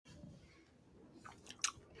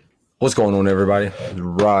What's going on, everybody? It's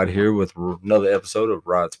Rod here with another episode of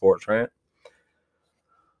Rod Sports Rant.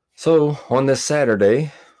 So on this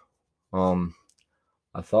Saturday, I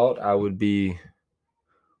thought I would be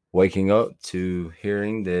waking up to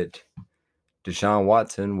hearing that Deshaun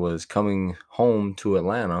Watson was coming home to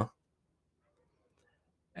Atlanta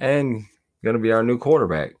and going to be our new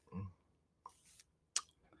quarterback.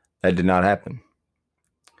 That did not happen.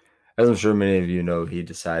 As I'm sure many of you know, he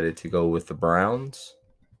decided to go with the Browns.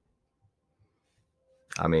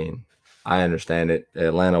 I mean, I understand it.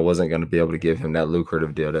 Atlanta wasn't going to be able to give him that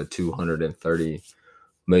lucrative deal, that $230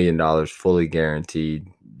 million fully guaranteed.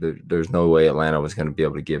 There's no way Atlanta was going to be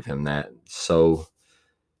able to give him that. So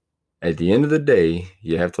at the end of the day,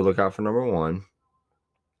 you have to look out for number one.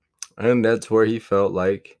 And that's where he felt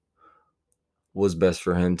like was best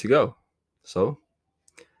for him to go. So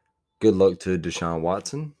good luck to Deshaun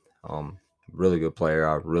Watson. Really good player.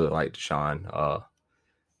 I really like Deshaun.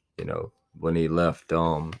 When he left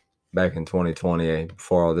back in 2020,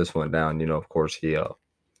 before all this went down, of course he he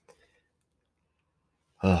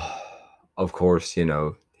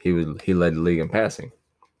led the league in passing.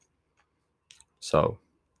 So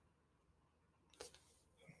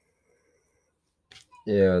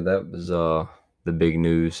yeah, that was the big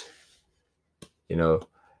news,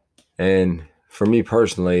 And for me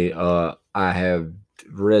personally, I have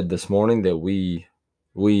read this morning that we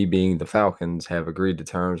being the Falcons have agreed to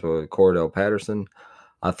terms with Cordell Patterson.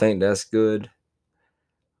 I think that's good.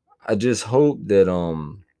 I just hope that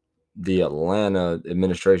the Atlanta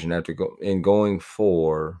administration, after going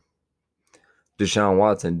for Deshaun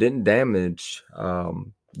Watson, didn't damage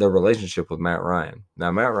the relationship with Matt Ryan.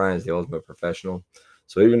 Now, Matt Ryan is the ultimate professional,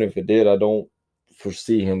 so even if it did, I don't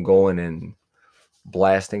foresee him going and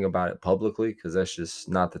blasting about it publicly, because that's just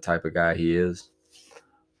not the type of guy he is.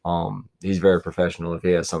 He's very professional. If he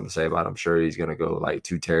has something to say about it, I'm sure he's going to go like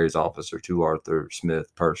to Terry's office or to Arthur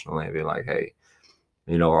Smith personally and be like, hey,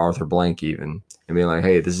 or Arthur Blank even, and be like,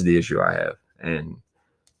 hey, this is the issue I have. And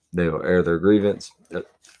they'll air their grievance.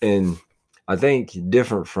 And I think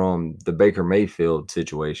different from the Baker Mayfield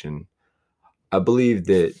situation, I believe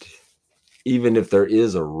that even if there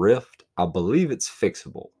is a rift, I believe it's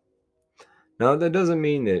fixable. Now, that doesn't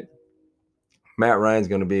mean that Matt Ryan's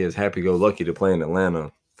going to be as happy-go-lucky to play in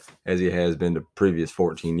Atlanta as he has been the previous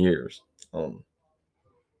 14 years.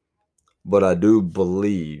 But I do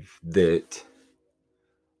believe that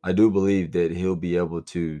he'll be able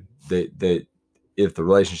to, that if the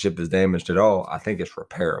relationship is damaged at all, I think it's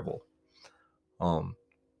repairable.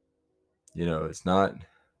 It's not,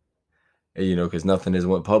 because nothing has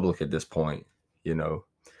went public at this point. It's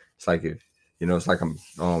like it's like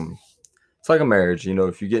it's like a marriage.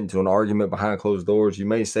 If you get into an argument behind closed doors, you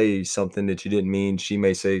may say something that you didn't mean. She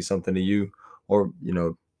may say something to you, or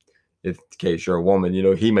if in case you're a woman,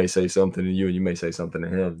 he may say something to you, and you may say something to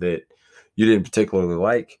him that you didn't particularly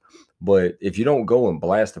like. But if you don't go and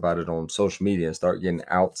blast about it on social media and start getting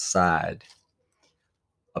outside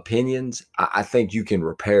opinions, I think you can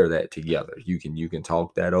repair that together. You can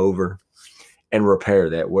talk that over and repair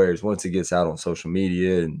that. Whereas once it gets out on social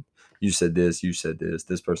media and you said this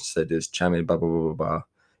person said this, chime in, blah, blah, blah, blah, blah.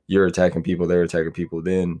 You're attacking people, they're attacking people.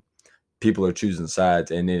 Then people are choosing sides,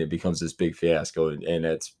 and then it becomes this big fiasco.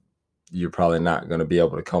 And you're probably not going to be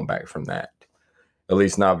able to come back from that. At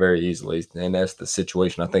least not very easily. And that's the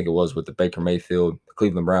situation I think it was with the Baker Mayfield,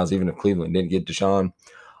 Cleveland Browns. Even if Cleveland didn't get Deshaun,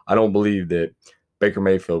 I don't believe that Baker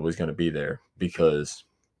Mayfield was going to be there, because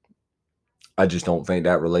I just don't think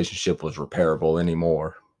that relationship was repairable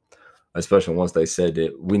anymore. Especially once they said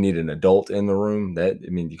that we need an adult in the room.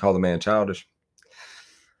 You call the man childish.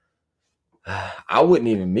 I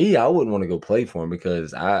wouldn't want to go play for him,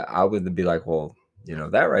 because I would be like, well,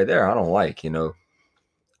 that right there, I don't like,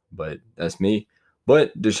 but that's me.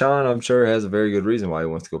 But Deshaun, I'm sure, has a very good reason why he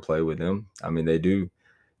wants to go play with them. I mean, they do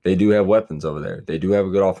have weapons over there. They do have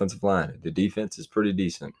a good offensive line. The defense is pretty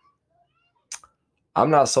decent. I'm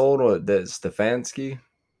not sold on that Stefanski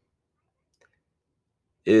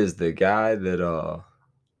is the guy that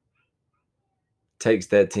takes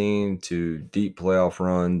that team to deep playoff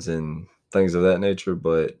runs and things of that nature,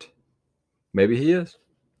 but maybe he is.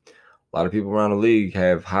 A lot of people around the league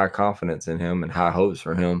have high confidence in him and high hopes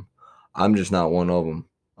for him. I'm just not one of them.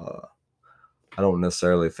 I don't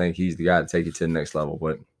necessarily think he's the guy to take it to the next level,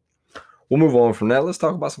 but we'll move on from that. Let's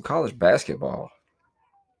talk about some college basketball.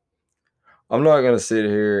 I'm not going to sit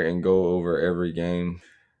here and go over every game,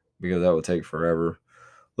 because that would take forever.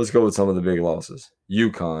 Let's go with some of the big losses.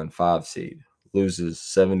 UConn, 5 seed, loses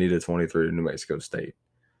 70-23 to New Mexico State.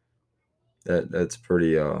 That's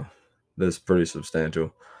pretty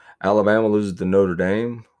substantial. Alabama loses to Notre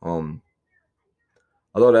Dame.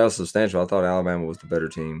 I thought that was substantial. I thought Alabama was the better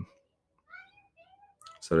team.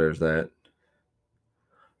 So there's that.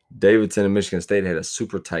 Davidson and Michigan State had a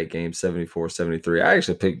super tight game, 74-73. I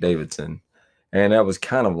actually picked Davidson. And that was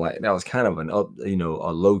kind of an a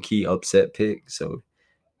low key upset pick. So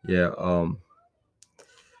yeah,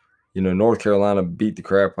 North Carolina beat the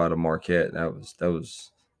crap out of Marquette. That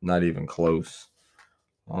was not even close.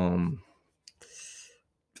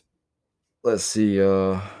 Let's see,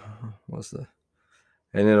 what's the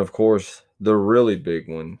and then of course the really big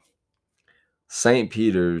one. St.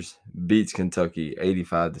 Peter's beats Kentucky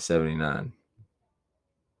 85-79.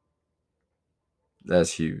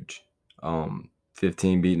 That's huge.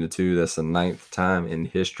 15 beating the 2. That's the 9th time in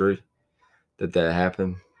history that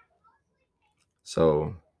happened.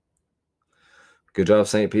 So good job,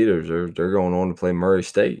 St. Peter's. They're going on to play Murray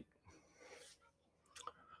State.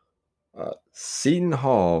 Seton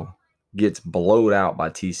Hall gets blowed out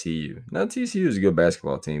by TCU. Now TCU is a good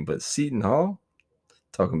basketball team, but Seton Hall,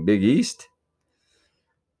 talking Big East,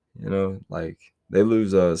 like they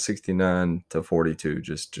lose 69-42.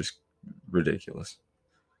 Just ridiculous.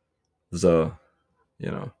 It was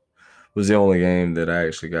was the only game that I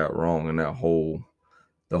actually got wrong in the whole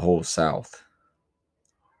South.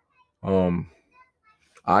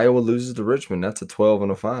 Iowa loses to Richmond. That's a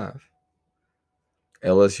 12-5.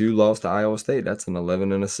 LSU lost to Iowa State. That's an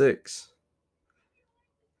 11-6.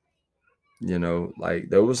 Like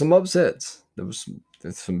there was some upsets. There's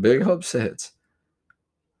some big upsets.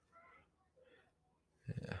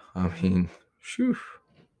 Yeah, I mean, whew.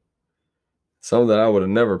 Some that I would have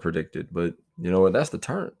never predicted, but you know what? That's the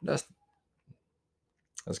turn. That's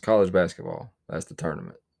college basketball. That's the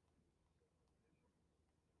tournament.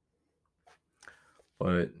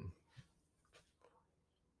 But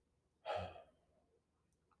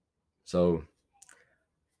so,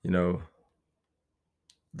 I'm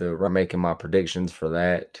making my predictions for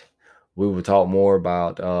that. We will talk more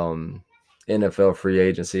about NFL free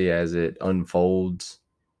agency as it unfolds.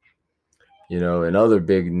 And the other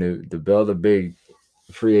big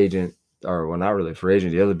free agent, or well, not really free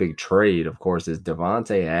agent, the other big trade, of course, is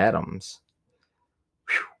Devontae Adams.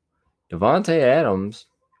 Devontae Adams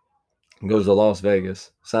goes to Las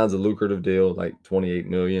Vegas, signs a lucrative deal, like $28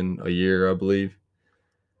 million a year, I believe.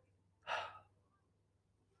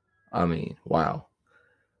 I mean, wow.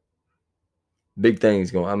 Big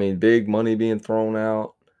things going. I mean, big money being thrown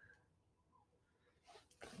out.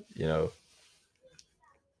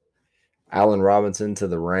 Allen Robinson to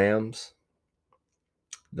the Rams.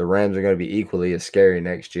 The Rams are going to be equally as scary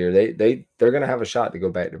next year. They're going to have a shot to go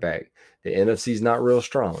back to back. The NFC is not real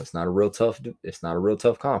strong. It's not a real tough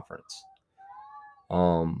conference.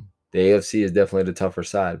 The AFC is definitely the tougher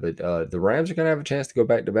side, but the Rams are going to have a chance to go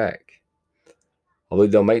back to back. I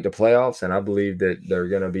believe they'll make the playoffs, and I believe that they're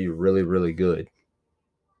going to be really, really good.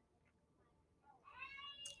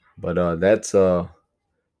 But that's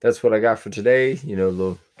what I got for today. A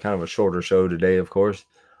little kind of a shorter show today, of course.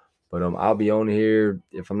 But I'll be on here.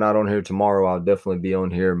 If I'm not on here tomorrow, I'll definitely be on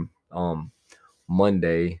here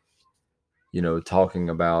Monday. Talking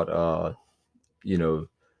about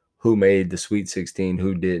who made the Sweet 16,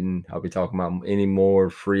 who didn't. I'll be talking about any more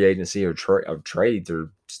free agency or trades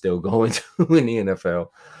are still going to in the NFL.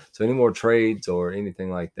 So any more trades or anything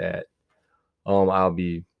like that, I'll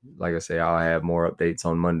be, like I say, I'll have more updates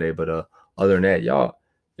on Monday. But other than that, y'all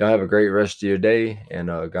have a great rest of your day, and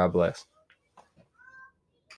God bless.